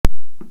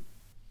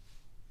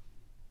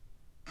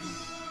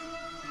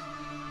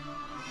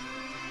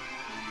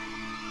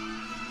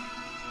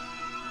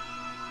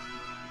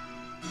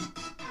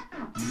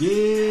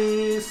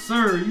Yes,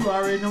 sir. You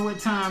already know what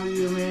time it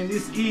is, man.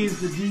 This is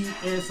the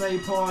DSA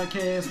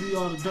podcast. We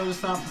are the Dirty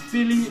South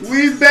affiliate.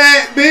 We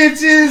back,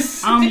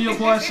 bitches. I'm your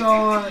boy,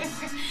 Shard.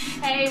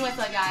 Hey, what's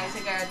up, guys?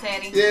 It's your girl,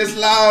 Teddy. Yes,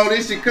 Lord.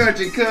 It's your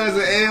country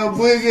cousin, L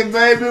Boogie,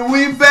 baby.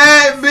 We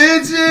back,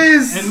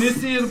 bitches. And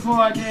this is the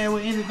podcast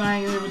where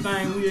anything and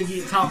everything will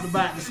get talked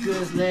about,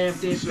 discussed,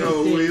 laughed at,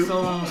 so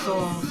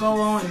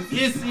on. And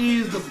this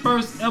is the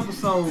first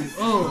episode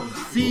of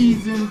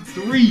season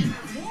 3.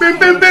 Bim,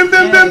 bim, bim,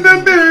 bim, bim,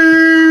 bim, bim.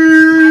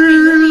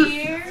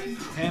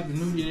 Happy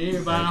New Year,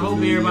 everybody. I hope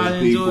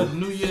everybody enjoyed the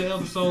New Year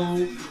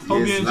episode.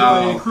 Hope you enjoyed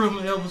that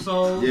Christmas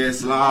episode.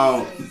 Yes,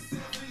 Lord.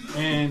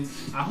 And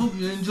I hope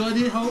you enjoyed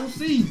this whole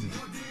season.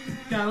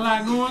 Got a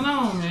lot going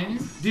on, man.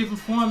 Different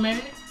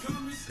format.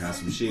 Got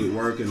some shit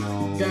working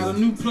on. Got a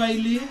new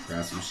playlist.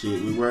 Got some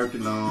shit we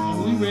working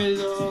on. And we ready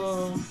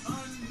to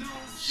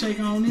shake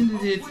on into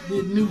this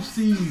new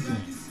season.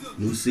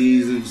 New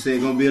season, you say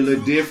it's gonna be a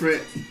little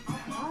different.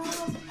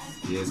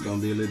 Yeah, it's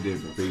gonna be a little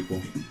different,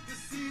 people.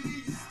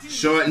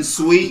 Short and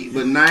sweet,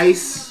 but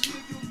nice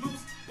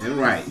and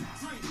right.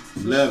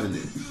 Loving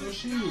it. So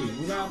shit,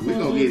 we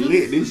gonna get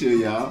lit this year,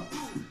 y'all.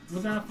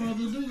 Without further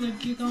ado,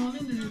 let's kick on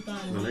into this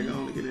thing. Well, they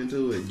gonna get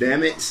into it.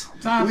 Damn it.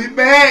 We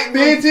back,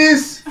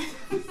 bitches.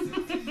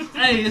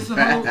 Hey, it's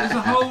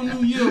a whole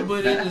new year,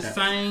 but it's the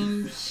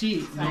same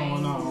shit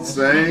going on.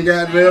 Same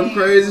goddamn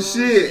crazy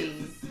shit.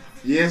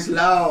 Yes,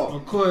 Lord.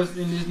 Of course,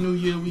 in this new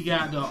year, we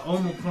got the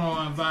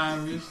Omicron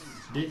virus.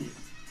 That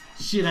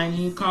shit ain't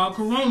even called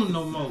Corona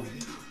no more.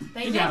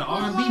 They got an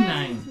R&B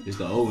name. It's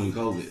the O in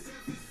COVID.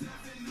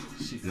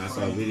 And I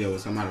saw a video where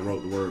somebody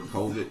wrote the word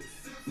COVID.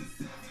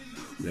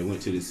 They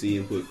went to the C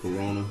and put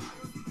Corona.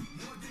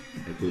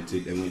 They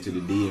went to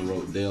the D and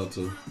wrote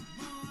Delta.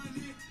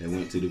 They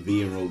went to the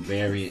V and wrote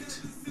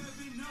variant.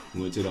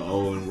 Went to the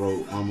O and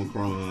wrote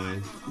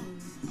Omicron.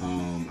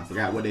 I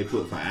forgot what they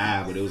put for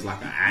I, but it was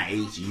like an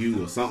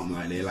IHU or something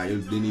like that. Like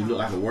it didn't even look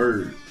like a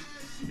word.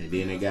 And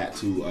then they got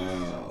to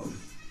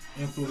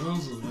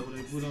influenza. That what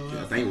they put on.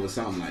 I think it was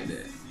something like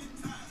that.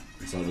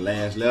 So the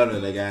last letter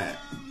they got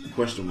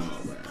question mark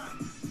right.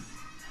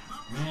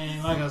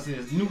 Man, like I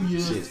said, New Year,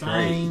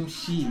 same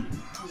shit.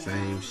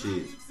 Same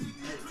shit.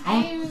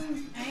 I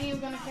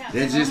ain't gonna count.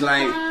 That's just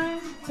like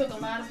took a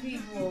lot of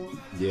people.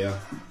 Yeah.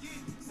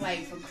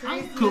 Like for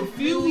Christmas, I'm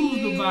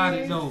confused about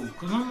it though,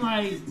 cause I'm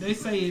like, they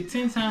say it's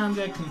 10 times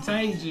that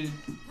contagious,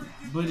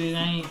 but it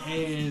ain't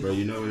as. Bro,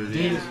 you know what it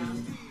is?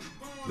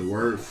 The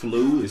word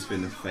flu is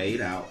finna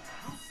fade out.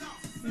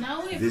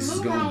 No, this is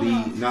gonna be.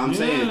 No, I'm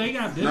saying.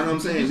 I'm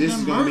saying this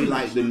is gonna be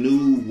like the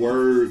new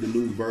word, the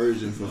new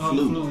version for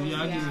flu.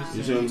 Yeah, I get it.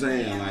 You see what I'm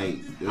saying?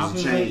 Like there's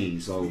a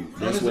change, so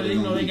that's what they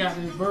know. They got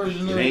this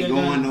version. It ain't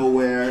going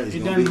nowhere. It's it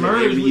gonna done be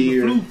merged every with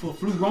year. The flu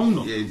for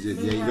Flurona. Yeah,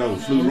 there you go,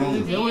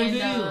 Flurona. That's what it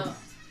is.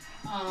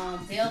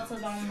 Delta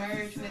don't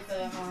merge with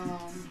the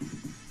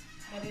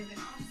what is it?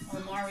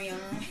 Omarion.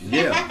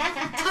 Yeah.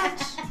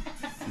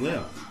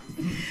 Well.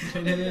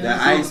 The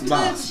ice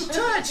box.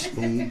 Touch.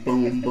 Boom,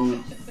 boom,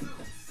 boom.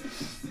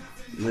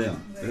 Yeah,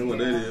 that's what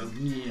that is.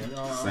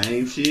 Yeah.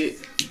 Same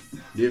shit,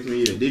 different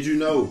year. Did you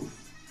know?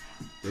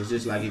 It's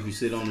just like if you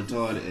sit on the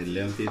toilet at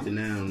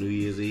 11:59 on New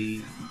Year's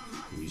Eve,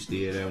 you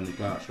still there when the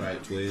clock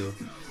strike 12.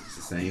 It's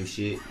the same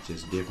shit,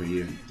 just different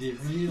year.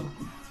 Different year.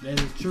 That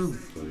is true.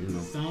 So you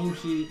know, same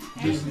shit.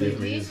 Just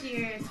different this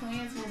year,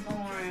 twins were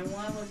born.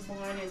 One was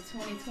born in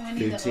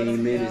 2020.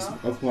 15 minutes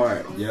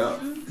apart.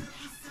 Yep.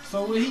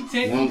 So will he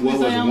take one was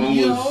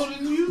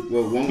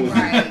One was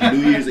right.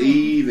 New Year's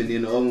Eve, and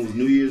then the other one was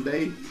New Year's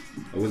Day,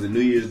 or was it New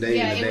Year's Day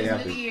and the day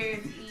after? New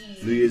Year's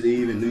Eve. New Year's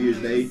Eve and New Year's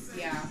Day.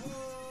 Yeah.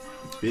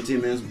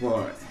 15 minutes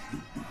apart.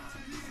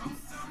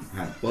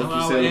 How the fuck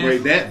you celebrate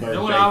that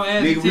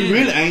birthday? Nigga, we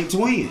really ain't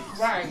twins.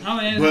 Right.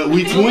 But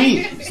we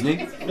twins,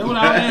 nigga. That's what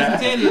I was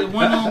asking Teddy.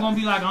 One of them gonna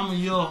be like, I'm a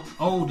year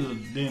older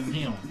than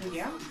him.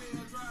 Yeah.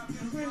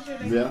 I'm pretty sure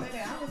they Yeah. say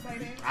that. I would say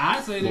that.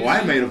 I say that. My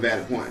wife made a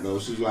valid point though.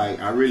 She's like,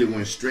 I really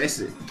wouldn't stress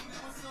it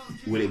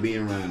with it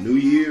being around New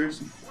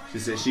Year's. She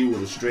said she would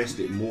have stressed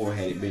it more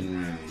had it been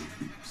around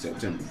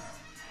September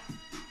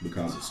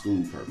because of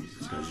school purposes.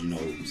 Because you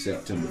know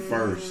September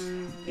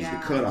 1st is the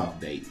cutoff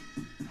date.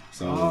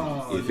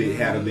 So if it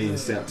had been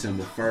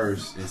September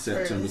 1st and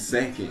September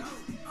 2nd,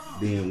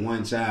 then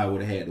one child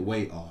would have had to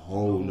wait a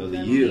whole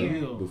nother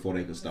year before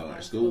they could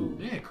start school.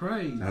 That's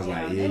crazy. I was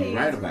like, yeah, you're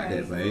right about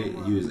that, babe.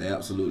 You was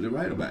absolutely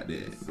right about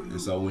that. And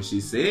so when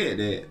she said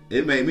that,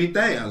 it made me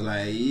think. I was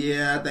like,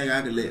 yeah, I think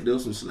I can let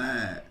this one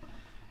slide.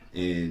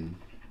 And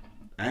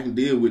I can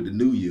deal with the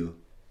new year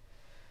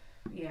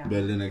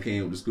better than I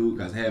can with the school,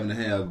 because having to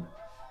have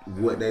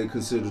what they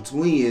consider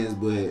twins,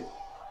 but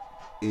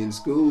in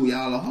school,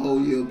 y'all a whole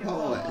year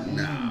apart.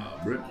 Nah,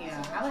 bro.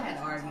 Yeah, I would have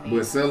to argue that.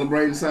 But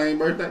celebrating the same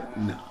birthday?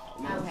 No.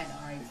 I would have to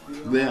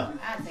argue. Yeah.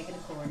 I'd take it to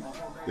court.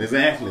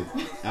 Exactly.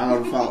 I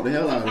would have fought the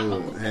hell out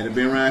of it. Had it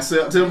been around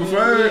September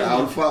 1st, I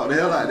would have fought the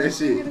hell out of that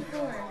shit.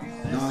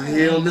 No,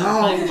 hell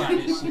no.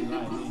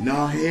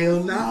 No,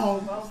 hell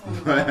no.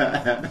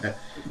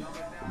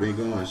 Been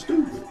going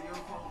stupid.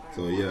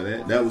 So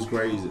yeah, that was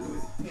crazy.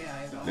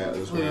 Yeah, That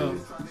was Well,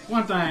 crazy.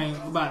 one thing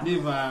about this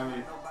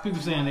virus, people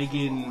saying they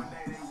getting,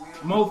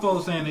 more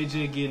folks saying they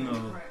just getting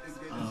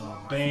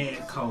a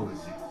bad cold.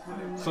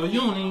 So you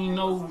don't even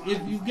know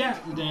if you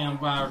got the damn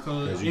virus,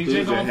 cause it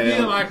just don't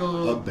feel like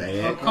a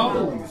bad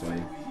cold. So,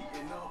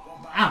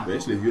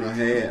 especially if you don't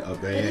had a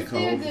bad It's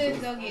cold. still good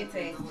to go get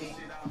tested.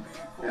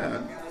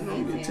 Yeah,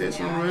 you get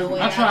tested on Yeah,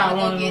 regular. I tried go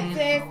one of get them.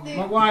 tested.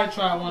 My wife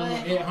tried one of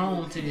them at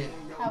home tests.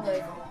 How was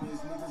it?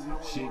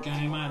 Shit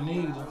came out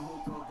neither.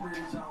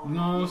 You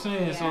know what I'm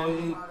saying?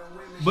 So,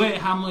 but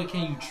how much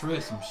can you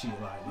trust some shit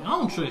like that? I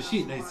don't trust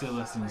shit they sell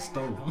us in the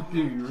store. I'm gonna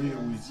be real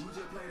with you.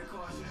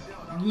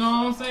 You know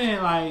what I'm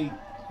saying? Like,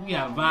 we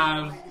got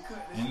vibes,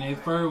 and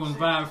that when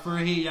vibe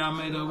first hit, y'all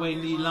made her wait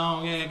in these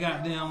long ass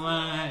goddamn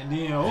line, and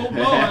then, oh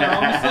boy,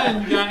 all of a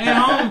sudden you got at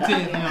home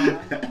test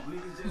now.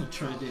 I'm gonna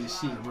trust that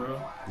shit,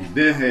 bro. You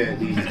done had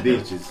these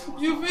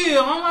bitches. You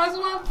feel? I'm like, so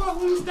why the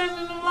fuck we standing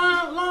in the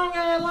long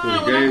ass line?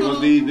 Could've gave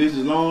us these bitches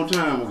a long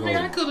time ago.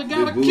 Man, I could have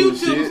got This a Q-tip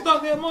bullshit. and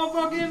stuck that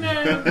motherfucker in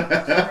there.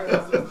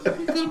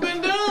 It could have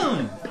been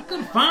done. I could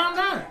have found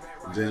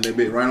out. Jam that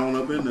bit right on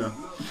up in there.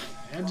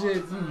 I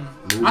just,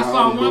 Move I saw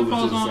all the one bullets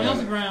post to the on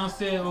side. Instagram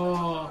said,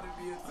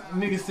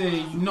 nigga said,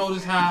 you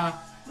notice how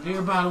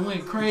everybody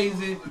went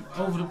crazy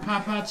over the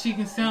Popeye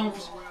chicken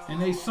sandwich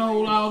and they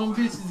sold all them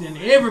bitches and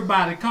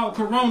everybody caught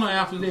corona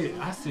after that.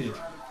 I said,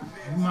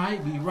 you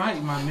might be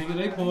right, my nigga.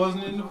 They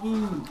poisoning the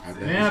food.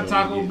 Now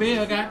Taco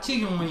Bell got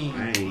chicken wings.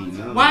 I ain't eating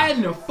none. Why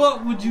in the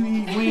fuck would you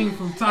eat wings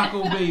from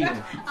Taco Bell?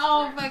 I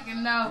don't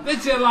fucking know.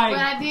 Bitch, you like,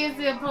 But I did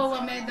see a poll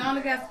on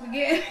McDonald's got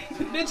spaghetti.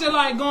 bitch, you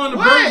like going to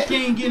What? Burger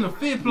King getting a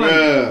fifth plate.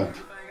 Bruh.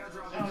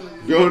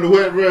 Going to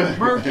what, bruh?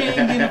 Burger King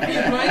getting a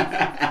fifth plate.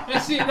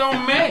 That shit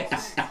don't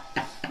match.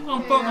 You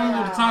gonna fuck on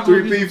with the Taco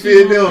 3-piece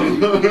fit down.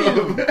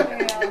 Hell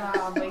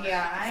no, but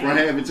yeah, Front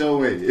half it your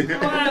way.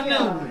 I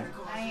know.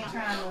 I ain't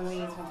trying no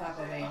wings from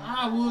Taco Bell.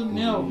 I would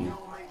never.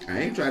 I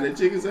ain't tried that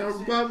chicken sandwich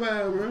from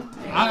Popeye, bro.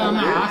 I don't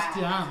know.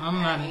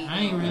 I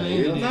ain't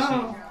really into that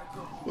Hell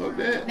no. Fuck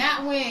that.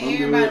 Not when I'm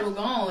everybody good. was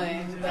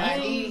going, but I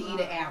did eat an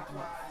apple.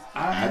 shit.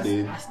 I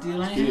did. I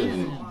still ain't Still into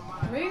ain't.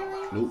 it.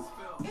 Really? Nope.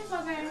 It's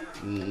okay.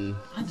 Mm-mm.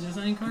 I just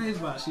ain't crazy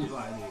about shit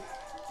like that.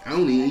 I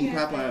don't even eat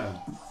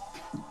Popeye.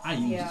 I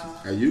used Yeah.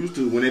 to. I used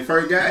to. When they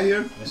first got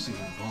here, That shit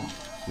was bomb.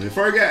 when they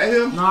first got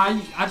here, No,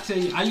 I tell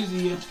you, I used to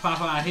eat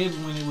Popeye heavy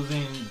when it was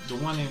in the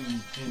one in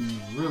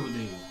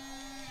Riverdale.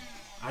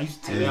 I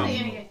used to tell that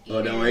one.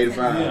 Oh, that one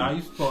 85. Yeah, I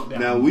used to fuck that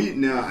Now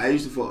one. I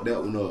used to fuck that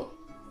one up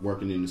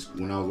working in the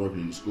when I was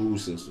working in the school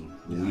system.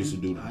 When we used to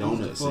do the I donut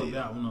used to fuck set.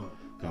 that one up.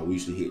 Cause we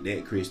used to hit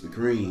that Krispy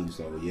Kreme.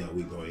 So yeah,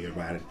 we go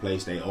everybody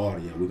place they order.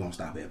 Yeah, we gonna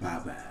stop at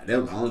Popeye. That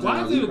was the only time Why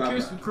I is was it a eating Popeye.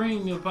 Krispy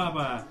Kreme near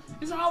Popeye?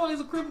 It's always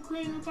a Krispy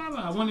Kreme near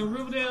Popeye. One in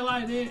Riverdale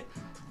like that.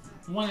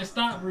 One in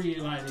Stockbridge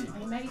like that.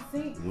 It makes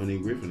sense. When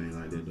in Griffin ain't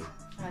like that though.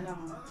 I know.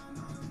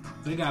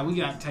 We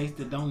got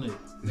tasted donut.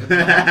 Don't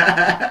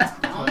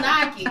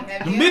knock it.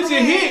 Have Them you ever bitches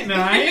had- hit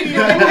now. I ain't even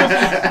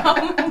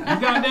You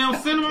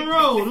goddamn cinnamon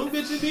roll. Them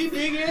bitches be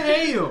big as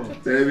hell.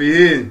 That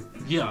be in.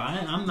 Yeah,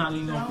 I'm not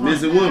even gonna Don't front.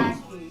 Missing knock woman.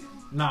 it.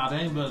 Nah, they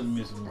ain't better than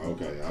missing one.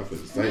 Okay, I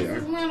finna say This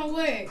is that. one of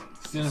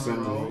what? Cinnamon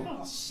Cinnamon roll. roll.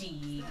 Oh,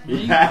 shit.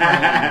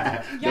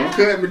 Don't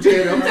cut me,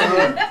 Ted. I'm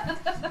sorry.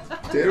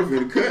 Ted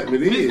finna cut me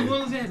Missing then.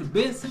 ones had the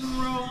best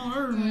cinnamon roll on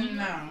earth, man.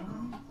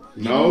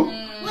 No.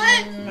 No?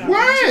 What?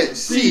 What?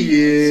 She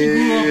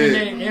grew up in Shit.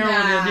 that era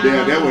that Nah. they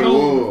Yeah, that what it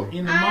go was.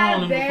 in the I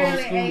morning before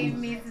barely ate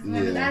school. Mrs.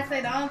 Women. Yeah. I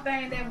said the only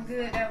thing that was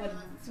good that was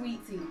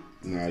sweet tea.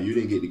 Nah, you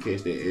didn't get to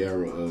catch that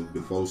era of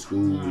before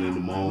school and in the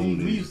We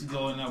morning. used to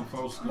go in there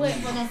before school. What,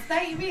 for them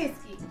steak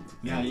biscuits?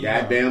 Yeah.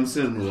 Goddamn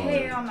cinnamon roll.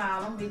 Hell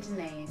no, them bitches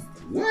nasty.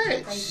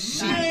 What?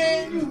 Shit.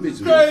 Man, You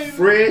bitches crazy. They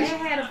fresh.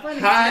 had a funny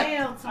Hot.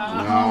 smell to them.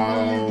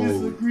 I No.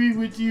 disagree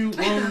with you on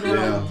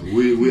that.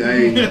 Yeah, we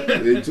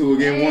ain't two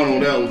against one on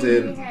that one,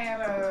 They Ted. had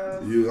a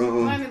You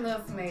funny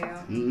little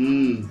smell.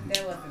 Mm-mm.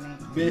 That wasn't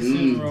it. Best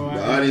cinnamon Mm. roll.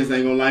 The audience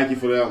ain't gonna like you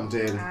for that one,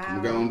 Ted.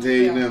 I'm gonna tell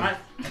you now.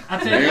 I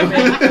tell you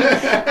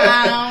that.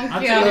 I I don't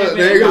tell care. you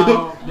They ain't dog,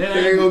 gonna, that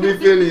they ain't gonna be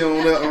feeling you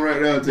on that one right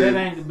there, That Ted.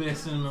 ain't the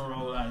best cinnamon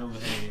roll I ever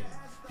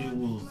had. It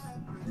was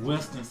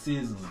Western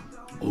Sizzling.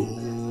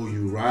 Oh,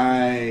 you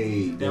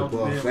right. That The was the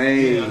best.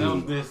 buffet. Yeah, that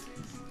was best.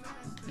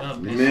 That was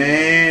best.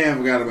 Man, I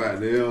forgot about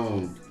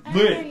them.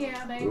 But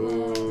Yeah, they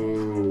were.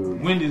 Oh.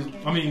 Wendy's,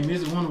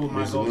 Mrs. Wonder was my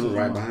There's go-to. one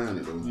right behind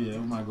it, though. Yeah, it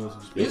was my go-to.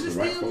 It's Is it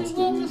right still close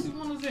what to me. Mrs.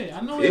 Wonder's at?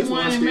 I know It's it's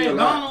one one in still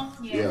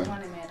McDonald's. Yeah, Yeah.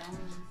 one in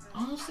McDonald's.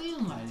 I don't see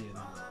them like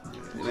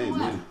that. It ain't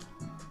many.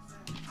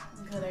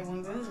 Because they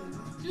weren't good.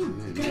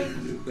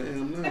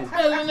 Damn no.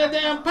 Better than that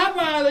damn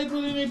Popeye they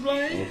put in their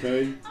plate.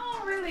 Okay. I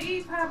don't really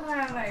eat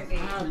Popeye like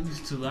that. I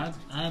used to.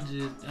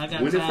 I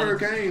got When it tired.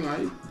 first came,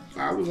 like,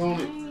 I was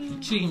on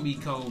it. Chicken be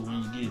cold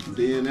when you get it.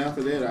 Then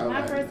after that, I was My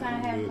like, first time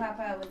I'm having good.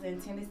 Popeye was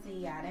in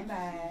Tennessee. I didn't buy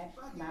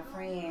it. My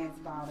friends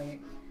bought it.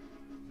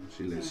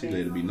 She let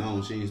it be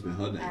known she ain't spent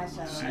her day. I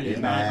sure I did.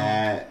 didn't buy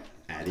it.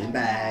 I didn't buy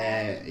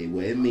it. It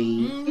wasn't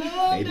me.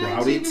 They They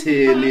brought it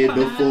to me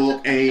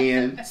before,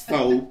 and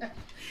so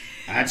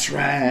I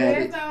tried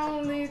That's it. the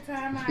only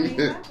time I eat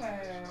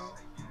Popeye.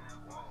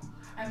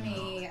 I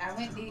mean, I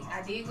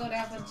I did go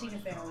down for the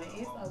chicken sandwich.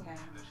 It's okay.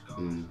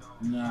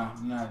 Nah,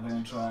 I'm not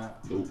gonna try it.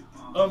 Nope.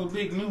 Other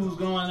big news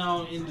going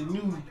on in the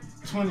new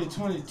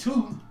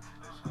 2022.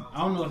 I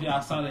don't know if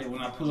y'all saw that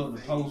when I put up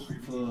the post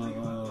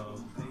for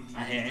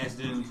I had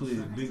accidentally put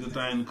a bigger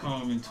thing to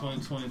come in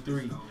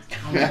 2023.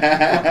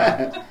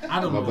 I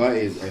don't know. My boy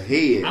is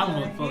ahead. I don't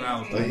know what the fuck I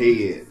was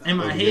thinking. Ahead. In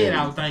my head,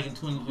 I was thinking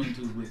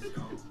 2022.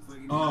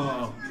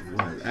 But,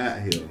 right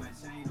out here.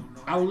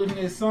 I was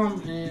looking at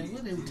something, and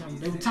what they were talking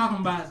about? They were talking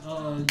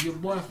about your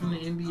boy from the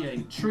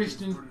NBA,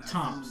 Tristan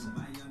Thompson.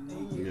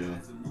 Yeah.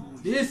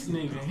 This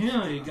nigga,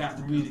 him, got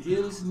to be the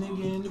illest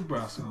nigga in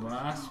Nebraska, bro.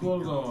 I swear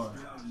to God.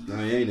 No,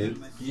 he ain't it.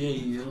 Yeah,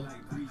 he is.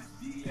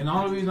 And the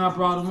only reason I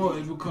brought him up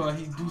is because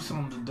he do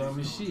some of the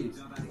dumbest shit.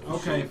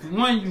 Okay, for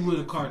one, you with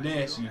a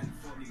Kardashian.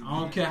 I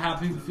don't care how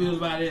people feel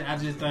about it. I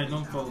just think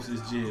them folks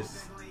is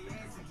just...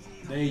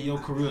 your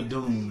career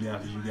doomed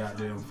after you got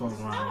them fuck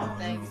around. I don't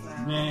think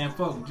so. Man,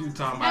 fuck what you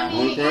talking about.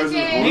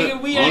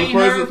 Nigga, we ain't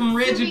heard from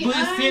Reggie Bush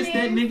since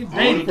that nigga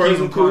dated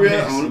Kim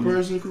Kardashian. Only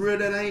person career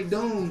that ain't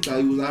doomed. Thought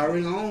he was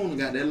already on and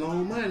got that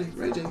long money.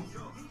 Ray J.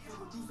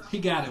 He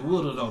got it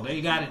with her though.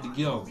 They got it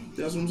together.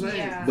 That's what I'm saying.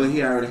 Yeah. But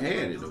he already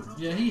had it though.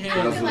 Yeah, he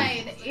had I it. feel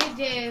like it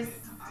just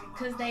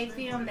because they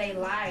filmed their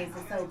lives.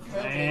 It's so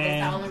public.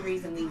 That's the only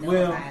reason we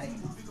know about it.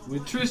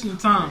 With Tristan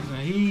Thompson,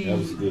 that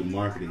was a good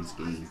marketing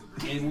scheme.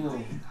 It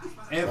was.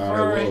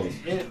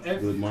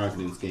 Good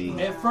marketing scheme.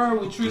 At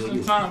first, with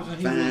Tristan Thompson,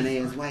 he fine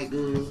ass white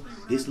girl.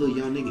 This little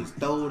young nigga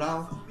stole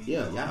off.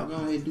 Yeah, y'all go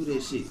ahead and do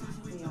that shit.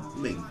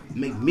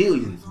 Make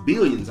millions,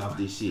 billions off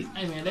this shit.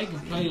 Hey man, they can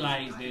play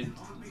like that.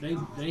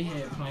 They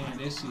had playing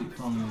that shit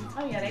from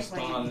the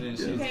start of that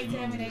shit. You can't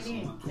tell me they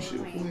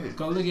didn't.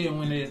 Go look at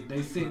when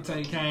they set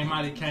tape came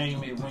out. It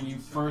came at when you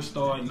first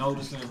started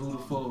noticing who the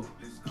fuck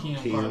Kim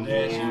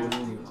Kardashian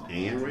was.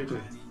 And Ray J.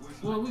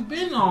 Well, we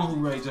been on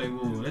who Ray J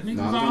was. That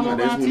nigga was all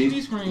over our TV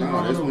screen.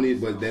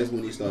 That's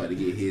when he started to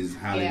get his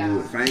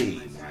Hollywood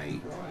fame. Like,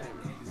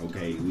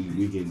 okay,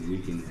 we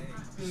can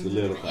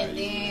solidify. And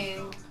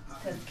then,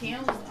 because Kim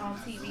was on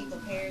TV for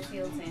Paris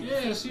Hilton.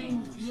 Yeah. So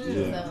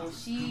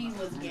she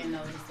was getting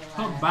noticed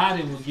a lot. Her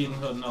body was getting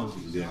her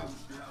noticed. Yeah.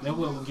 That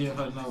what was getting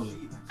her noticed.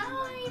 I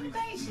don't even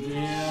think she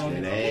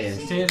that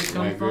ass. Said it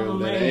come from a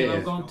man.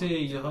 I'm gonna tell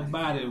you, her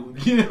body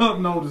was getting her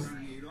noticed.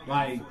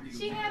 Like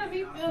she had a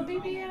BBL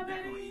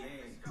baby.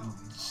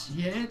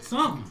 She had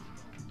something.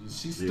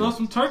 She stuffed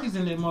some turkeys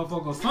in that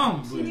motherfucker or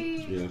something. But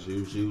yeah, she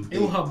was. It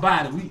was her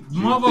body.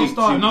 Motherfuckers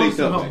started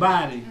noticing her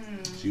body.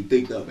 She was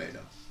thicked up at though.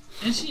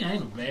 And she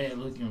ain't a bad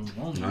looking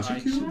woman. No,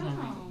 like,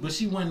 but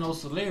she wasn't no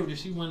celebrity.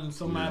 She wasn't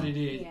somebody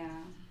that,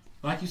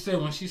 like you said,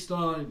 when she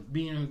started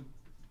being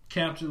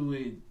captured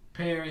with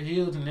Paris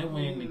Hilton, that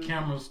when the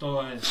camera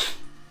started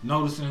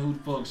noticing who the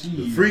fuck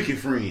she is. Freaky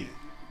friend.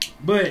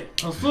 But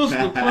her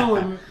sister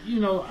Chloe, you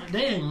know,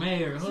 they ain't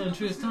married. Her and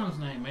Tristan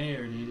Thompson ain't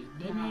married, is it?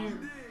 They married?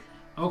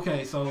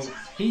 Okay, so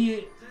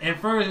he, at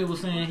first it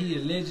was saying he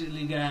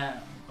allegedly got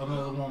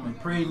another woman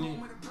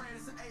pregnant.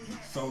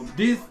 So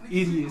this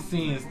idiot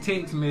sends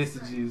text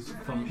messages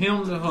from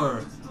him to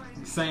her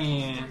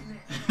saying,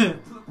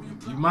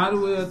 you might as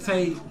well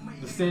take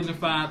the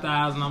 $75,000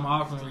 I'm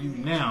offering you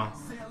now,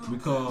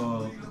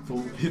 because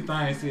for his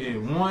thing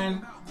said,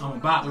 one, I'm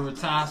about to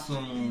retire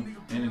soon,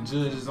 and the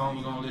judge is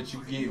only gonna let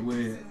you get what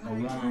a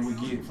woman would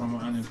get from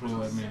an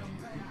unemployed man.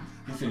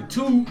 He said,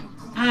 two,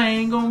 I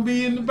ain't gonna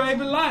be in the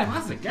baby life.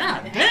 I said,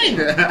 God damn.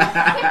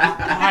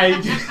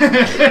 He just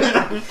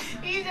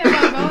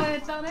gonna go ahead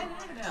and throw that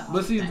out.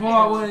 But see, the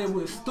part where it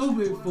was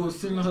stupid for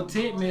sending her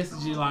text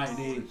messages like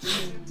that.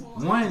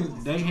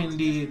 One, they hadn't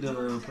did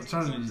the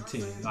paternity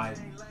test. Like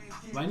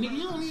nigga,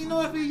 you don't even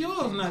know if it's yours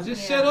or not.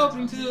 Just shut up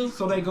until,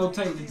 so they go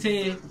take the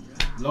test.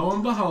 Lo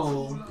and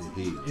behold,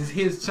 it's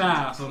his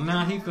child. So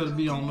now he finna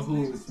be on the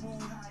hook.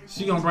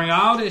 She gonna bring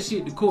all that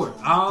shit to court.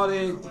 All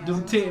that,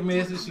 them text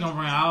messages, she gonna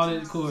bring all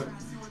that to court.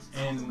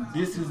 And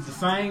this is the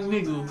same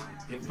nigga,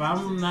 if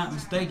I'm not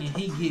mistaken,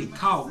 he get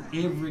caught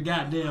every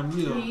goddamn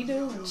year. He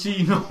do.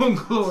 She know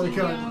Chloe.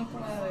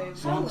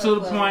 So to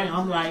the point,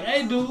 I'm like,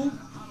 hey dude,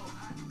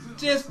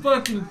 just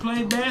fucking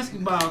play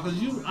basketball,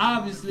 because you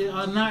obviously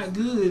are not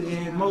good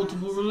at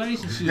multiple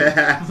relationships.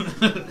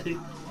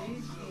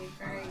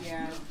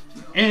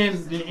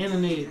 And the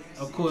internet,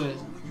 of course,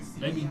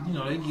 they give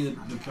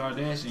the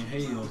Kardashian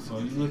hell. So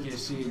you look at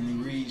shit and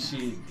you read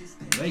shit,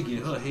 they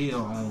get her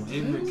hell on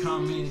every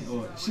comment,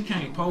 or she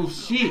can't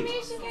post shit. I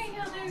mean, she can't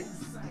help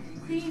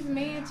these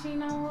men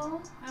cheating on her.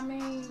 I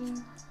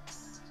mean,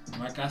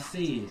 like I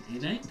said,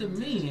 it ain't the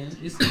men.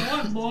 It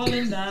start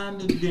boiling down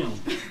to them.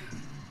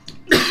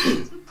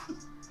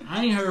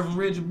 I ain't heard from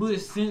Reggie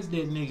Bush since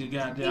that nigga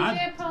got there.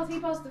 He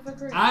posted for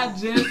Christmas. I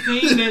just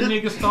seen that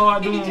nigga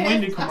start doing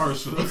Wendy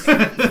commercials.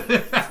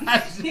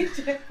 He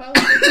just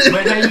posted.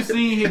 But have you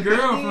seen his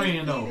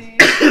girlfriend though?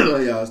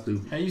 Y'all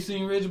stupid. Have you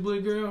seen Reggie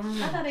Bush's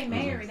girlfriend? I thought they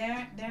married.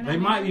 They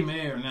might be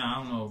married now.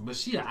 I don't know. But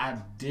she an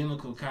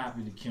identical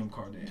copy to Kim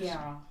Kardashian.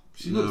 Yeah.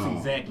 She looks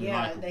exactly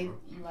like her. They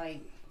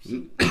like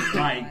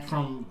Like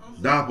from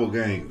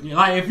Doppelganger. yeah,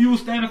 like if you was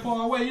standing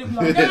far away, you'd be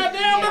like, God damn,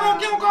 that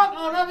don't count.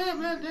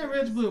 Oh, that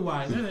Reggie Bush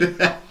wife.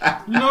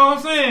 You know what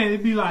I'm saying?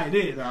 It'd be like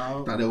that,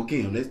 dog. Thought that was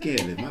Kim. That's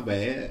Kelly. My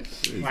bad.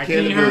 It's Like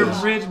Kelly you ain't heard Bush.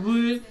 from Reggie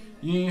Bush.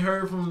 You ain't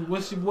heard from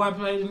what's your boy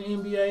played in the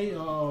NBA?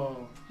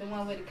 The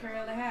one with the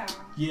curly hair.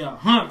 Yeah,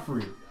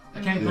 Humphrey.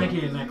 I can't think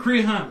of it now.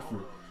 Chris Humphrey.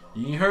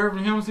 You ain't heard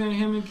from him saying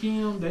him and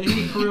Kim. They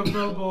hit career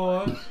fell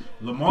apart.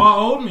 Lamar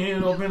Odom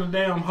ended up in a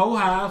damn whole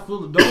house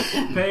full of dope.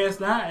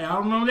 Passed out. I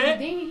don't know that.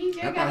 Then he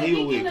just I got thought he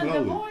was with getting a Chloe.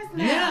 divorce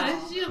now. Yeah,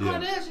 that's Jill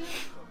Kardashian.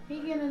 He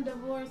getting a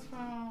divorce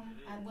from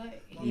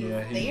what?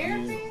 Yeah, His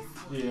therapist?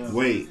 Yeah.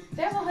 Wait.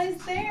 That was his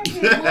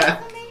therapist,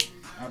 wasn't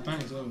I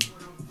think so.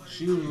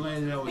 She was the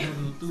lady that was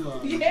helping him through all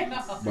he? this.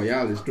 Yeah. But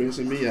y'all is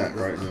stressing me out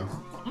right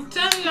now. I'm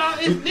telling y'all,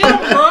 it's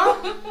them,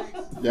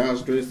 bro. Y'all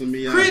stressing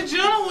me out. Chris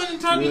Jenner went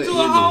and turned What into is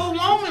a it? whole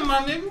woman, my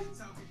nigga.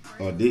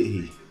 Or did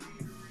he?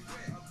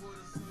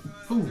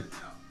 Who?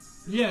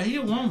 Yeah, he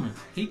a woman.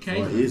 He Or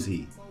Caitlyn. is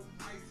he?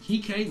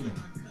 He Caitlyn.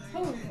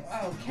 Who?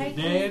 Oh, Kate.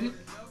 Daddy.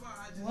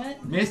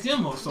 What? Messed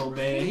him up so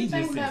bad. He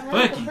just said, Think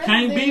fuck about you. running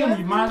Can't for beat him. You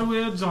president, might as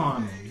well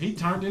join him. He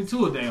turned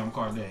into a damn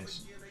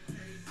Kardashian.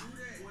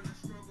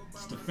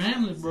 It's the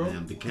family, bro.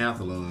 Damn,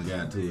 Decathlon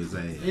got to his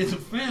ass. It's a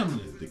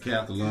family.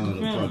 Decathlon of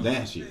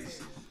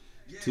Kardashians.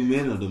 Too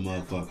many of them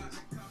motherfuckers.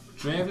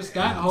 Travis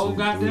Scott, One, whole two,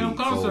 goddamn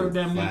three, concert four,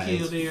 damn near five.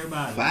 killed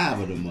everybody. 5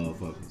 of them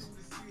motherfuckers.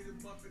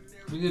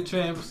 Look at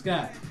Travis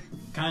Scott.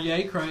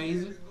 Kanye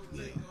crazy.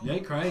 Yeah. They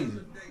crazy.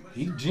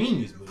 He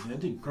genius, but that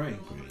dude crazy.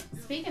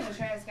 Speaking of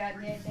Travis Scott,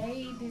 did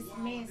they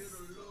dismiss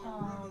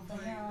for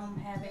him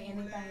having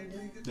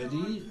anything to do? That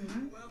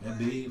did. That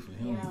big for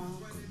him. Yeah.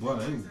 'Cause boy,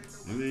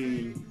 I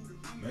mean,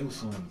 they was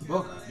suing the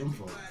fuck out them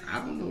folks. I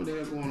don't know what the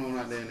hell going on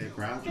out there in that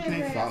crowd. You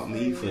can't fault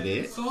me for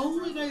that. So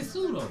who would they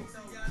sue though?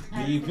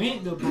 The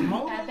event, the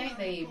promoter? I think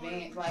the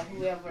event, like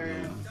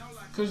whoever.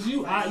 Cause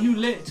you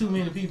let too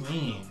many people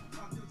in.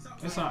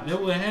 That's all.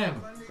 That what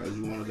happened. Because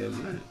you wanted that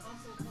money.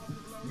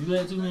 You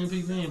let too many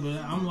people in, but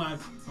I'm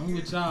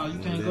with y'all. You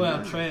can't go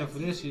out trash for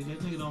that shit. That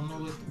nigga don't know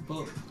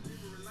what the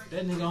fuck.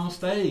 That nigga on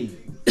stage.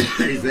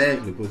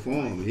 Exactly,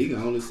 performing. He can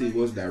only see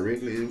what's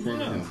directly in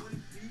front of him.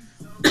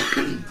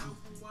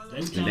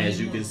 And as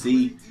you can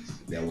see,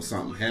 there was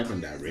something happen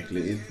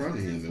directly in front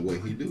of him and what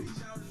he do.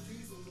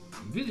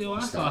 Video I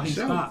Stop saw, he the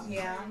show. stopped.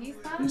 Yeah, he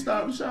stopped. He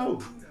stopped the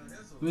show.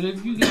 But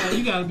if you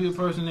gotta be a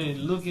person that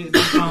look at the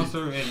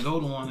concert and go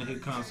to one of his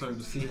concert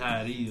to see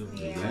how it is.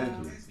 Yeah.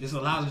 Exactly. It's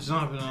a lot of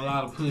jumping, a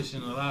lot of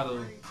pushing, a lot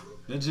of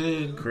that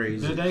just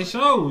Crazy. that they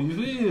show. You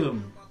feel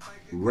me?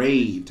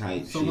 Rave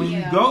type So shit. when you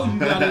Yeah. go, you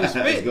gotta Let's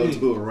expect go it.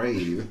 to a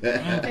rave.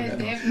 That's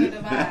definitely the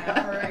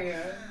vibe, for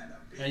real.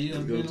 Hey, you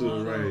ever Go been to a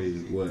on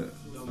rave. What?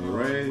 A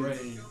rave?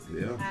 Rave.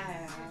 Yeah. I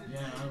have. Yeah,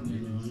 I've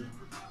been on it.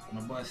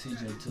 My boy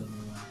CJ took me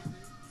one.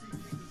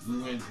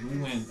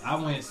 I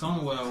went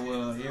somewhere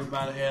where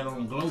everybody had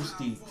on glow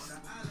sticks.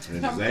 That's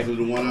exactly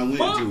the one I went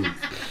to.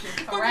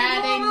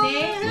 Friday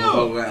night.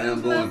 Oh,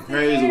 I'm going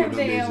crazy with them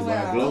bitches.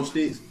 Like glow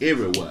sticks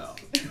everywhere.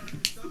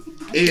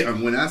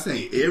 When I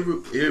say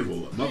everywhere,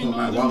 motherfucker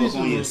might walk up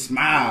on you and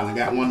smile and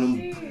got one of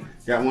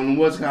them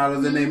what's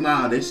callers in their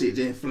mouth. That shit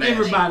just flash.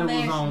 Everybody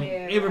was on.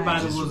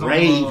 Everybody Just was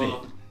raving.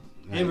 on.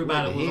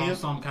 Everybody What the was on hell?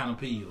 some kind of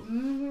pill.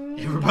 Mm-hmm.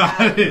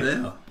 Everybody,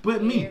 Yeah.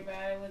 but me.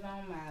 Everybody was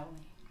on Miley.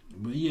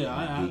 But yeah,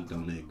 I I geeked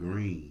on that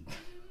green.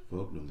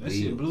 Fuck them that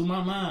shit blew bills.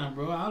 my mind,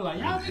 bro. I was like,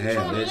 y'all I've just had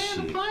trying to that land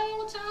the shit. plane.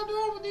 What y'all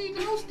doing with these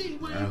glow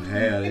sticks? I've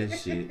had that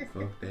shit.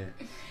 Fuck that.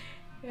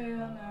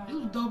 Hell It no.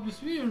 was dope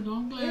experience, though.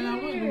 I'm glad I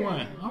went to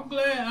one. I'm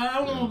glad. I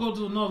don't want to go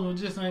to another one.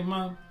 Just ain't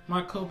my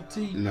cup of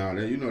tea. No,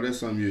 that's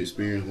something you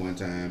experience one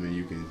time and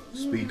you can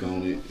speak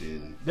on it.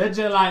 And That's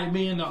just like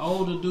being the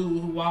older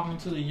dude who walked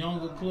into the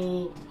younger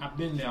club. I've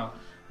been there.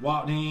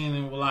 Walked in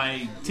and was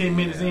like 10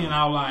 minutes in,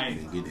 I was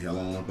like, get the hell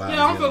on up out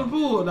yeah, I'm of for the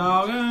pool,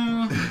 dog.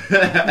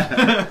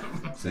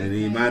 Saying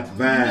ain't my vibe.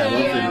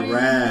 Yeah, I'm finna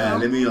yeah.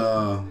 ride. Let me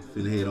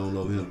finna head on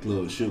over here to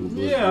Club Sugar Bush.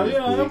 Yeah,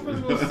 real I'm quick.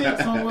 finna go sit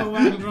somewhere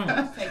where I can drink.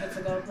 Take it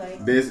to go play.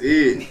 That's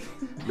it.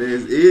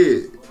 That's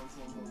it.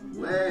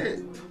 What?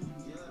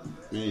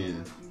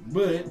 Man.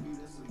 But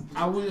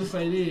I will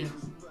say this: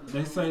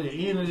 they say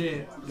the end of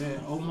that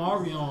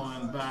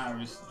Omarion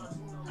virus,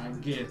 I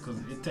guess, because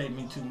it take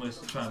me too much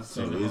to try to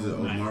say So the is it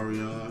whole name.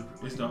 Omarion?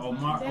 It's the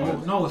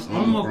no, it's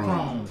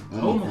Omicron.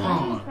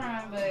 Omicron.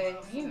 Omicron,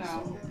 but you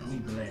know. We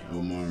black. We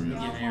Omarion.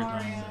 get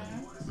everything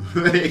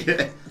Omarion.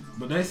 black.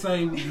 But they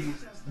say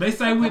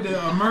with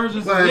the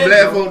emergency. Well,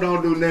 black folk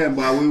don't do nothing,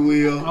 but we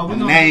will Oh, we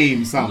gonna- name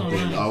we something,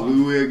 gonna name or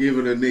we will give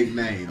it a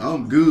nickname.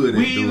 I'm good at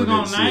we doing either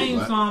that gonna name shit.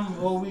 Like, something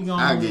or we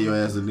gonna. I'll give your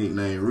ass a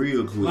nickname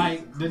real quick.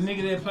 Like the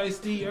nigga that plays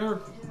Steve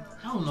Urkel.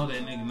 I don't know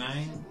that nigga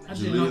name. I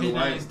just know Jaleel his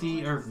White. name is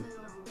Steve Urkel.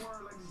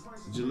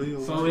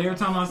 Jaleel So White. every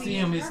time I see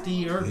him, it's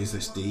Steve Urkel. He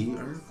said Steve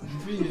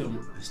Urkel. You feel me?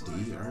 Steve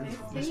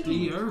Urkel. It's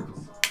Steve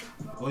Urkel.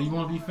 Or you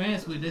want to be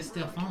fancy with that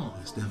Stephon.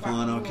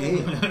 Stephon Arcade.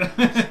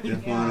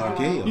 Stephon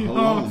Arcade. You know Hold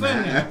what on I'm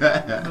saying?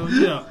 now. So,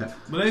 yeah.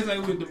 But they say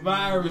with the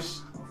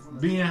virus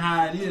being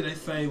how it is, they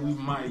say we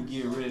might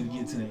get ready to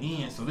get to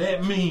the end. So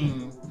that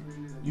means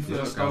You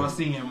feel start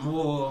seeing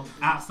more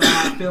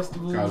outside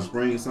festivals. Cause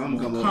spring summer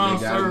come up,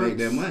 they gotta make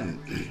that money.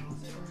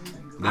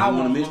 They don't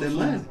want to miss that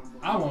money.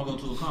 I want to go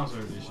to a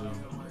concert this year.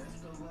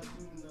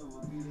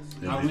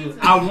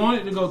 I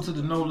wanted to go to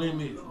the No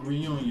Limit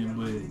reunion,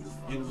 but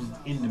it was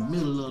in the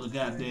middle of the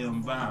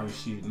goddamn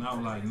virus shit, and I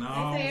was like,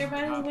 no. They say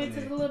everybody who went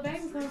to the Lil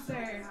Baby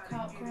concert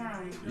caught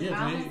Corona.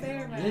 Yeah,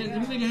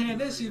 them niggas had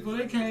that shit before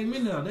they came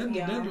in there.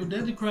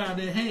 That's the crowd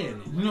that had it.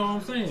 You know what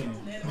I'm saying?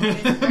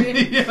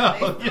 They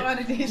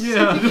started this shit.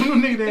 Yeah,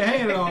 them niggas that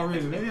had it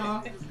already.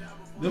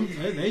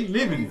 They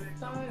living it.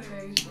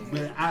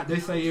 But they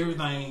say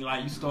everything,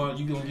 like you gonna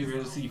get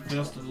ready to see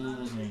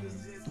festivals and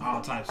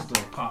all types of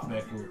stuff pop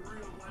back up.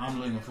 I'm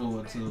looking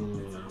forward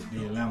to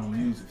the Atlanta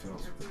Music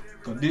Festival.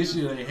 Cause this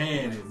year they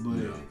had it, but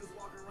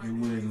it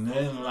was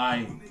nothing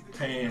like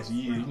past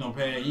year. You know,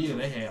 past year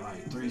they had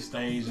like 3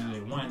 stages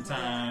at one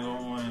time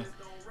going.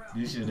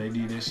 This year they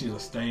did that shit a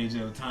stage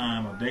at a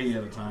time, a day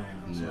at a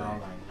time. So I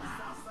was like, nah.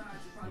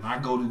 When I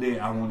go to that,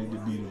 I want it to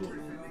be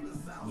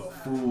the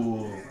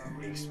full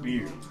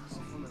experience.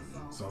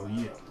 So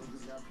yeah,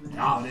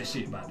 all that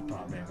shit about to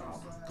pop back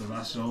off. Cause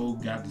I sure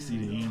got to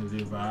see the end of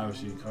this virus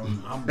shit coming.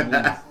 I'm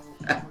bored.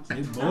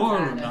 It's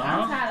boring, dog.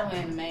 I'm tired of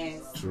wearing the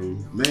mask. True.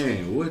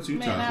 Man, what you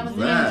talking I was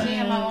about? in the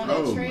gym, I'm on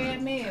that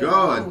treadmill.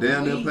 God,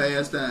 damn near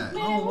past time.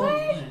 Man, what?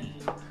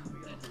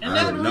 And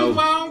that's the reason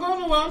why I don't go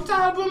nowhere. I'm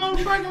tired of putting on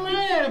the fucking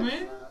mask,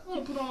 man. I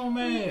want to put on a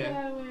mask. I'm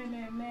tired of wearing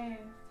that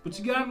mask. But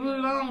you gotta put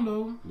it on,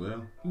 though.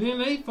 Well. Then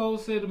they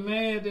folks said the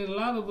mask that a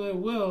lot of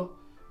us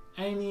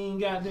ain't even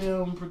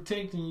goddamn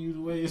protecting you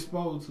the way it's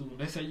supposed to.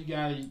 They say you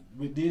gotta,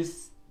 with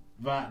this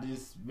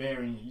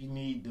variant, you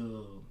need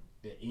the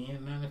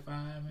N95,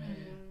 man.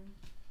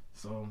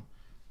 So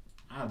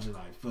I was just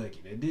like, fuck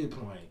it. At this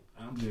point,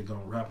 I'm just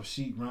gonna wrap a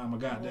sheet around my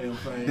goddamn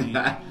face,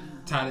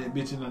 tie that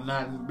bitch in a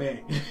knot in the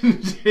back.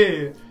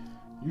 Yeah,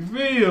 you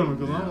feel me?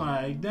 Cause I'm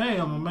like,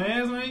 damn, my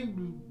mask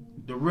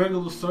ain't the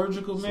regular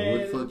surgical mask. So what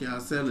the fuck y'all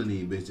selling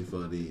these bitches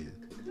for then?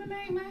 They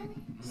make money.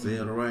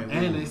 Sell the right one.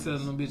 And they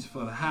selling them bitches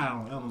for the high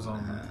on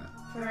Amazon.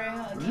 For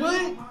real.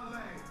 What?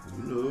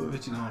 You know it.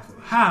 Bitch, you going for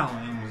the high on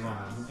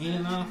Amazon.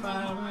 N95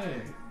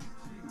 mask.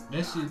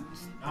 That shit,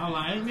 I was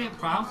like, ain't that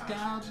price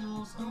gouging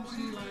or some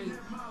shit? Like,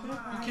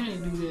 you can't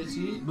do that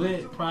shit.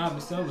 But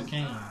private seller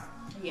can.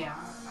 Yeah,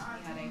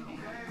 they can.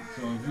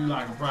 So if you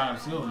like a private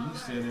seller, you can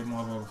sell that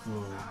motherfucker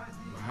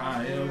for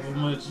however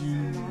much you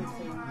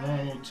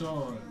want to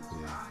charge.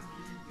 Yeah.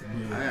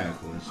 I got a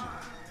question.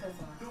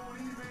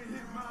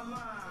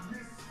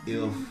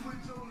 If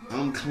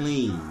I'm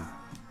clean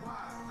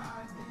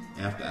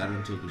after I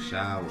done took a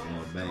shower or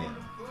a bath,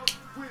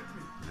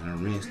 and I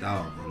rinsed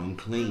off and I'm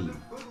clean,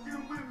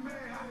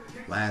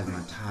 why is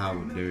my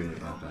towel dirty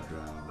after I dry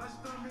off?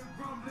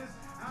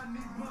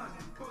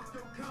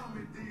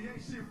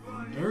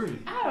 Dirty.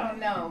 I don't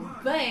know,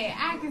 but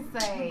I can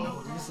say.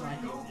 It's like,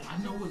 I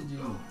know what it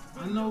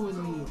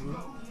is,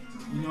 bro.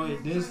 You know,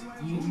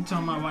 you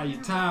talking about why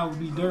your towel would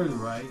be dirty,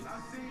 right?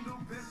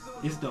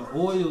 It's the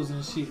oils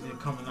and shit that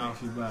coming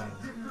off your body.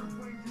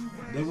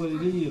 That's what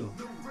it is.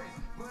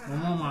 My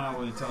mama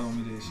always told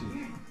me that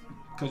shit.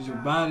 Cause your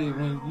body,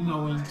 when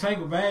you take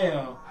a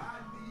bath,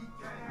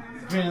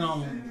 depending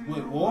on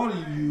what water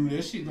you use,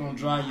 that shit gonna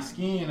dry your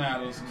skin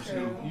out or some shit.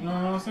 You know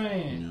what I'm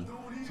saying?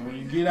 Yeah. So when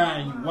you get out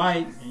and you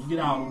wipe and you get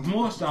all the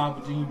moisture off,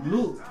 but then you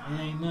look, it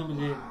ain't none of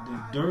that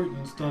the dirt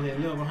and stuff that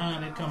left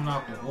behind that coming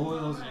off the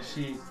oils and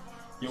shit.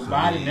 Your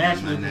body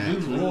naturally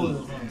produces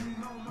oils.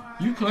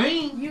 You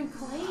clean. You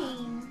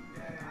clean.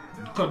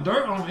 Cause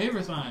dirt on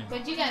everything.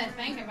 But you gotta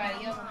think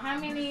about it. How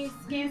many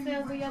skin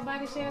cells do your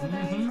body share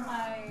today?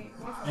 Like,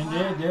 and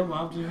that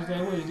was just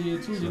that way it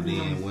did too. So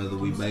then whether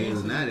we bathe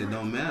or not, it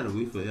don't matter.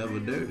 We forever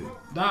dirty.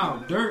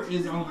 Dog, dirt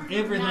is on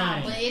everything.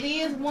 Nah, but it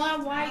is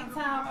one white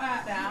top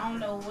out there. I don't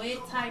know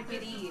what type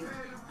it is.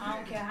 I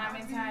don't care how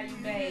many times you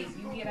bathe.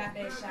 You get out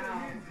that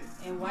shower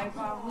and wipe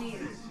off with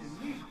it.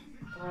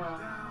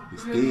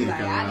 Still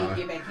like, I need to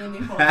get back in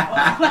there for a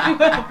while. Like,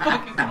 what the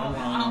fuck is going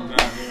on?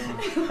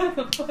 What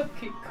the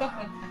fuck is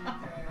going on?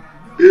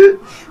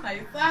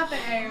 Like, something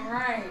ain't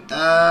right.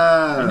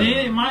 And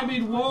then it might be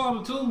the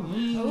water, too.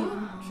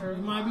 True.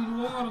 It might be the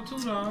water, too,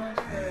 dog.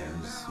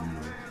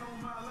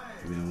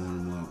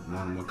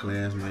 One of my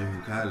classmates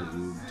from college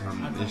was talking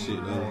about this shit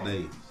the other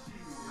day.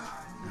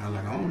 I was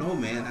like, I don't know,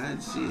 man. I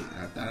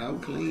thought I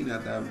was clean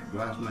after I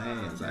washed my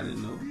ass. I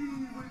didn't know.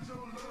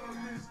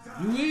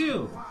 You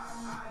will.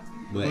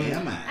 But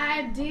am I?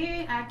 I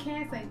did. I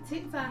can't say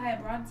TikTok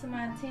had brought it to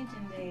my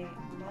attention that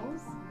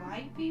most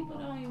white people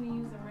don't even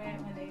use a rag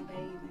when they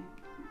bathing.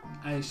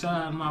 Hey,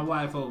 shout out to my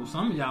wife.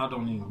 Some of y'all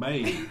don't even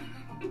bathe.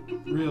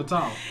 Real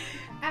talk.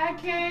 I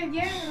can't.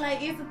 Yeah,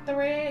 like it's a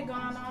thread going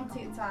on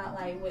TikTok.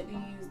 Like, what do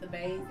you use to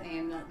bathe?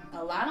 And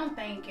a lot of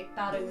them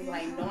thought it was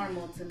like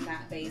normal to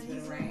not bathe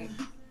with a rag.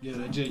 Yeah,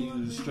 they just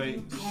use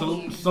straight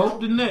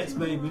soap the nuts,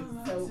 baby.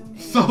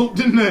 Soap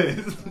the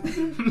nuts.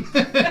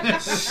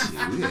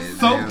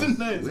 Soap the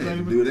nuts, we had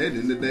baby. to do that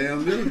in the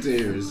damn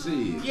military,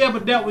 shit. Yeah,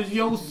 but that was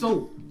your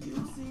soap.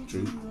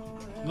 True. You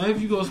know Maybe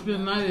if you go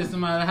spend the night at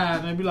somebody's house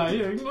and they be like,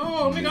 yeah, you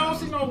know, nigga, I don't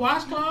see no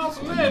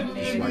washcloths or nothing.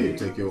 That's why you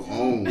take your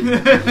own.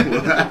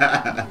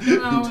 You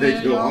You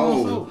take your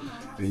own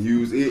and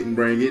use it and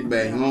bring it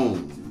back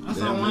home. I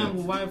saw one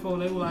with white folk,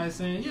 they were like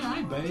saying, yeah,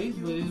 I bathe,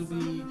 but it'll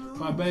be,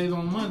 if I bathe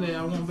on Monday,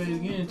 I won't bathe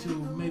again until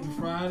maybe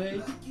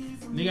Friday.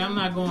 Nigga, I'm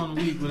not going a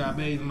week without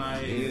bathing my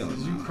ass.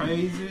 Is you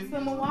crazy?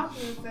 So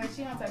Milwaukee said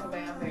she don't take a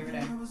bath every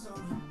day.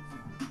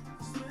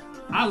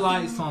 I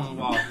like some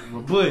Walker,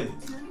 but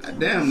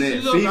damn she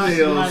that look like she might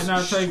females.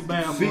 not take a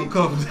bath for a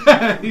couple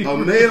days. A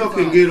male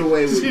can get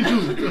away with She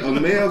do. a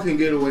male can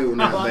get away with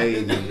not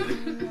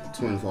bathing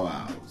 24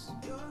 hours.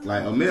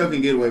 Like a male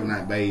can get away with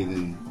not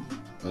bathing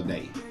a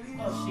day.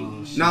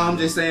 Oh, No, I'm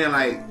just saying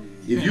like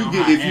if you Depending get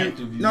on how if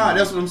active you you no, are.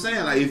 that's what I'm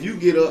saying. Like if you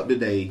get up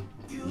today,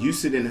 you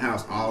sit in the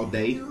house all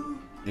day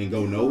and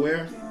go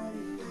nowhere.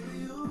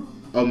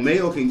 A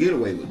male can get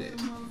away with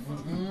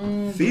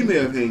that.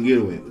 Female can't get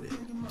away with that.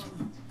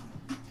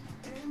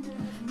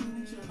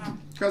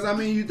 Cause I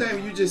mean, you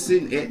think you just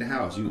sitting at the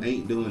house, you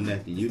ain't doing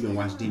nothing. You've been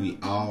watching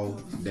TV all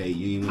day.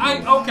 You ain't.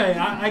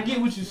 I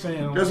get what you're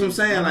saying. That's what I'm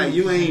saying. Like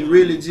you ain't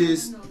really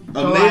just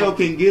a male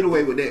can get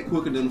away with that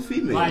quicker than a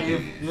female. Like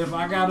can. if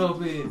I got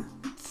up at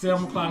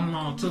 7 o'clock in the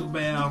morning, took a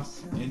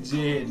bath, and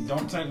Jed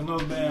don't take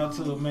another bath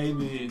till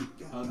maybe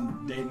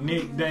the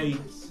next day,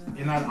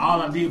 and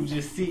all I did was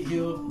just sit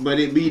here. But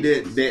it be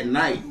that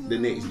night the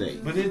next day.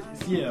 But it's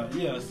yeah.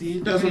 See,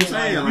 it That's what I'm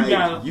saying.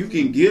 Like you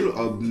can get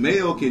a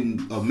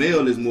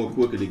male is more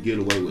quicker to get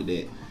away with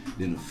that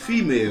than a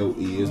female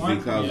is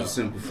because of the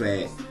simple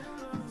fact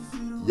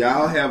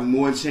y'all have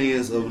more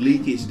chance of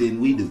leakage than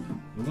we do.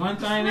 The one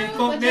thing that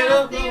but fucked that y'all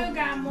up still though.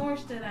 got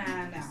moisture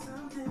down now.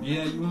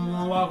 Yeah, you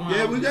wanna walk around.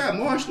 Yeah, we got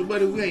moisture,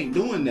 but we ain't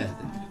doing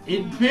nothing.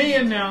 It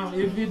depends now.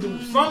 If it's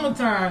the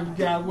summertime, you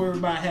gotta worry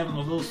about having a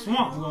little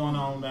swamp going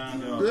on down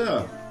there.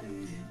 Yeah.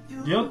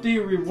 Your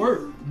theory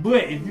work,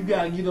 but if you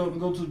gotta get up and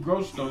go to the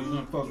grocery store, you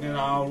gonna fuck that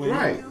all the way.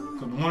 Right. Up.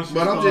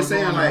 But I'm just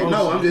saying, like,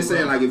 no, I'm just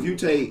saying, like, if you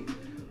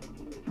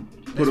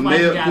put a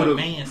male,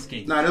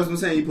 manscape. Nah, that's what I'm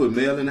saying. You put a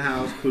male in the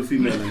house, put a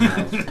female in the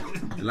house.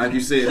 And like you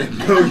said,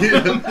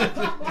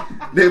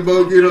 they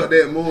both get up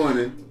that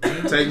morning,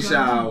 take a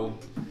shower,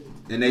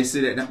 and they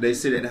sit at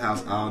the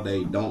house all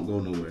day. Don't go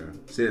nowhere.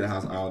 Sit at the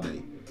house all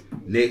day.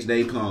 Next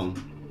day come,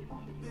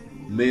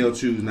 male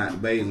choose not to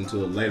bathe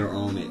until later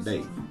on that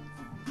day.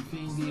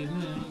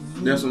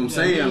 That's what I'm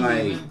saying.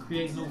 Like,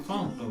 create no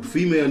funk though.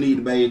 Female need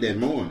to bathe that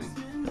morning.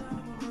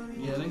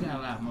 Yeah, they got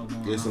a lot more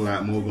going on. It's a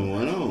lot more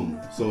going on.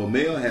 So a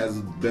male has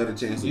a better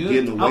chance of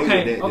getting away with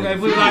that. Okay, than but a like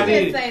female. I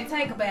just say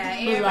take a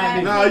bath. Look like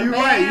Everybody No, take you're a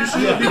right. You bath.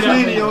 should be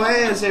cleaning your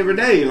ass every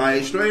day,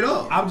 like straight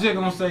up. I'm just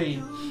gonna say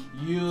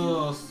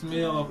you'll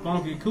smell a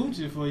funky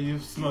coochie for you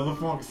smell a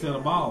funky set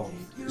of balls.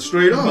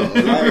 Straight up,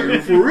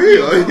 like for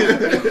real. You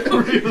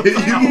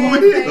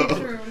will.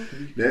 True.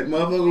 That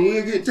motherfucker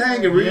will get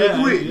tangy real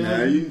quick. Yeah.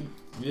 Now you.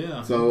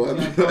 Yeah. So.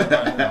 You got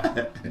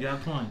a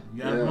point.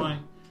 You got a point.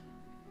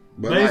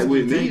 But like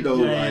with me take though,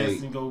 your like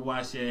ass and go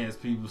wash your ass,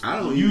 people. I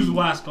don't use even-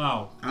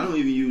 washcloth. I don't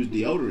even use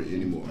deodorant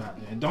anymore.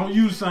 And don't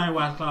use the same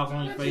washcloth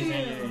on your face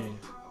and your ass.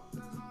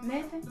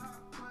 Nothing.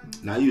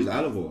 Now I use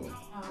olive oil.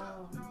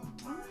 Oh.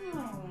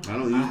 I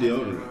don't use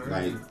deodorant.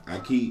 Like I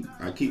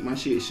keep my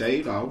shit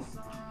shaved off,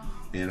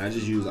 and I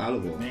just use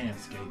olive oil.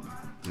 Manscaped.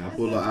 And I put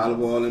a little olive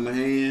oil in my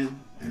hand,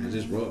 and I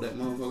just rub that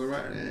motherfucker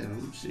right there. And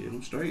I'm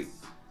straight.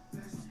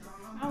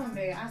 I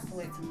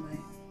sweat too much.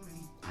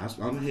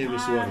 I'm a heavy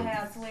sweater.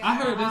 I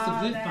heard that's a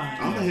good thing.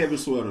 I'm a heavy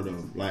sweater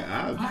though. Like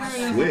I I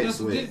heard sweat. that's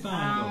a good thing though.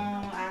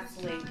 I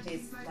sweat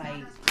just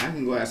like I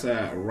can go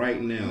outside right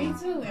me now,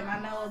 too, and my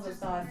nose will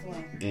start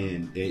sweating.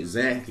 and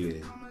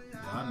exactly.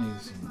 I need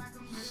some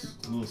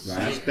little Like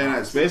I sweat. stand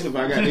out, especially if I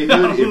got that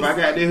hoodie. If I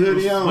got that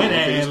hoodie on, Sweat I'm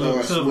ass gonna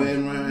look start too.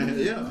 sweating around here.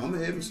 Yeah, I'm a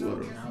heavy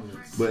sweater.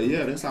 But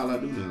yeah, that's all I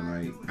do now.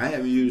 Like I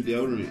haven't used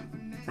deodorant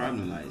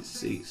probably in like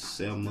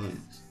 6-7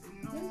 months.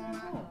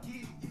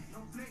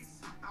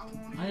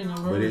 I ain't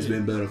never But heard it's of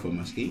been it. better for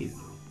my skin.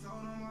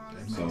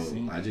 So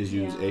I just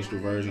use extra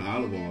virgin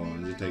olive oil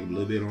and just take a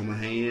little bit on my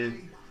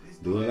hand,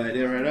 do it like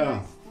that right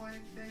now.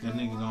 That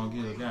nigga gonna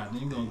get a guy.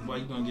 Then you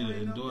gonna get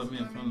an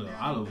endorsement from the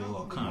olive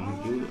oil company.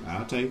 I'm good.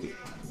 I'll take it.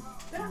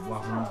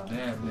 Walk around with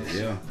that, man.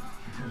 Yeah.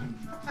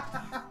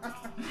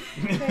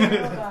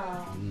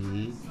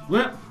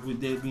 Well,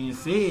 with that being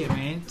said,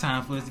 man,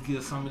 time for us to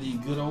get some of these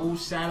good old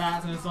shout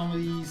outs and some of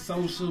these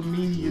social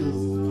medias.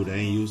 Ooh, they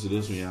ain't used to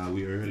this one, y'all.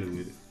 We early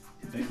with it.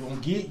 They gonna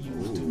get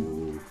used to.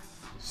 Ooh.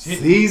 Shit.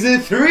 Season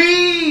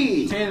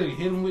 3! Taylor,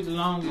 hit them with the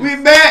longest. We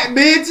back,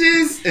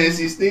 bitches! And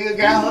she still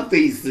got her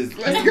thesis.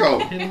 Let's go.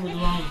 Hit them with the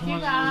longest You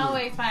one. can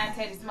always find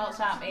Teddy Smoke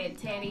Shop at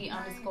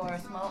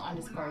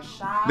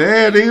Teddy_Smoke_shop.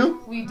 There it is.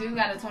 We do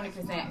got a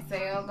 20%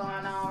 sale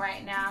going on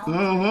right now.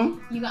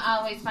 Mm-hmm. You can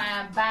always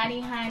find Body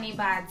Honey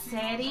by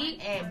Teddy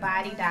at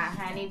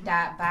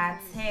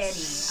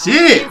body.honey.byteddy.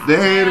 Shit,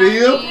 there it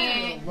is.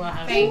 And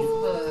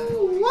Facebook.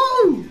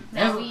 Woo!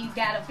 Now we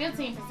got a a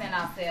 15%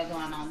 off sale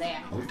going on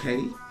there.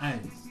 Okay. Hey,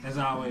 as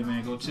always,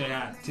 man, go check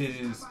out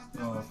Teddy's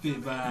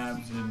Fit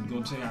Vibes and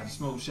go check out the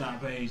Smoke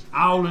Shop page.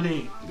 All of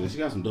that. Yeah, she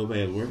got some dope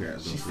ass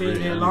workouts. She said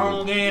that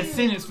long ass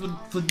sentence for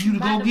you to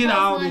go get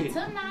all that.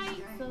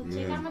 Tonight, so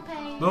check out my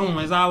page. Boom,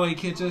 as always,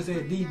 catch us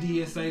at the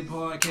DSA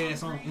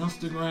Podcast on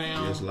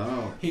Instagram. Yes,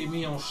 Lord. Hit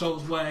me on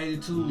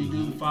Schultzboy82. We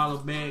do the follow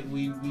back.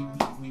 We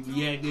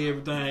react to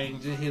everything.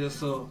 Just hit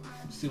us up.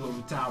 See what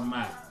we talking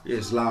about.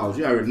 Yes, Lord.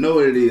 You already know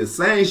what it is.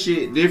 Same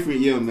shit,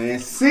 different year, man.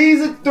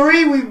 Season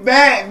 3, we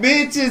back,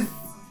 bitches.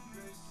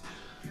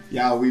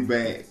 Y'all, we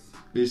back.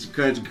 This your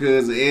country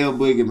cousin L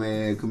Boogie,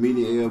 man.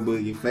 Comedian L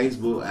Boogie.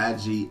 Facebook,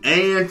 IG,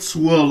 and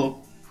Twitter.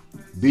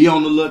 Be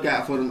on the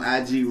lookout for them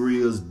IG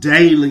reels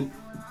daily.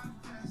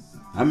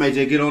 I may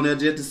just get on there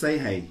just to say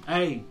hey.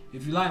 Hey,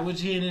 if you like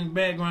what you hear in the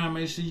background,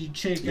 make sure you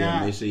check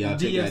out make sure y'all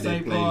the check out DSA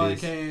that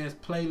Podcast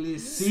playlist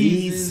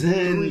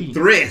season 3.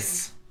 3.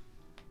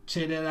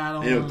 Check that out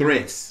on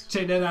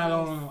Check that out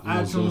on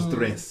iTunes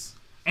 3.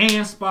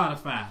 and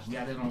Spotify. We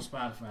got it on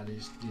Spotify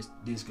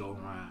this go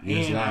around.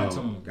 Yes, and Lord.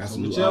 iTunes. Got So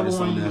some new whichever artists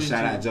one on you there.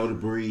 Shout into. out Joe the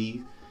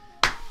Breeze.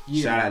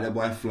 Yeah. Shout out that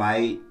boy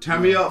Flight.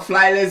 Turn me up,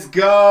 Flight. Let's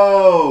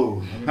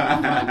go.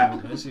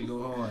 That shit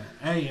go hard.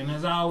 Hey, and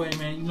as always,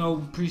 man, you know,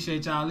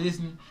 appreciate y'all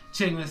listening,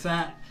 checking us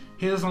out.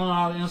 Hit us on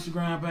all the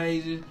Instagram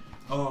pages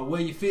or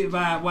where you fit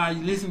vibe while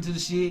you listen to the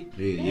shit.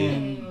 Yeah.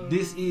 And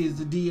this is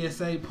the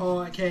DSA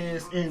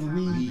Podcast, and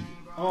we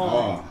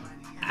are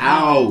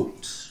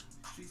out.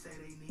 She say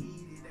they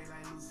need it, they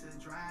like Lucille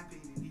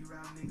dropping. And these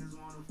rap niggas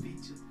wanna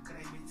feature, cause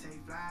they been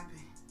take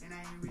flopping. And I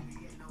ain't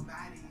really get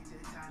nobody,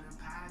 just time to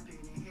pop it.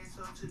 And heads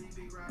up to these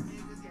big rock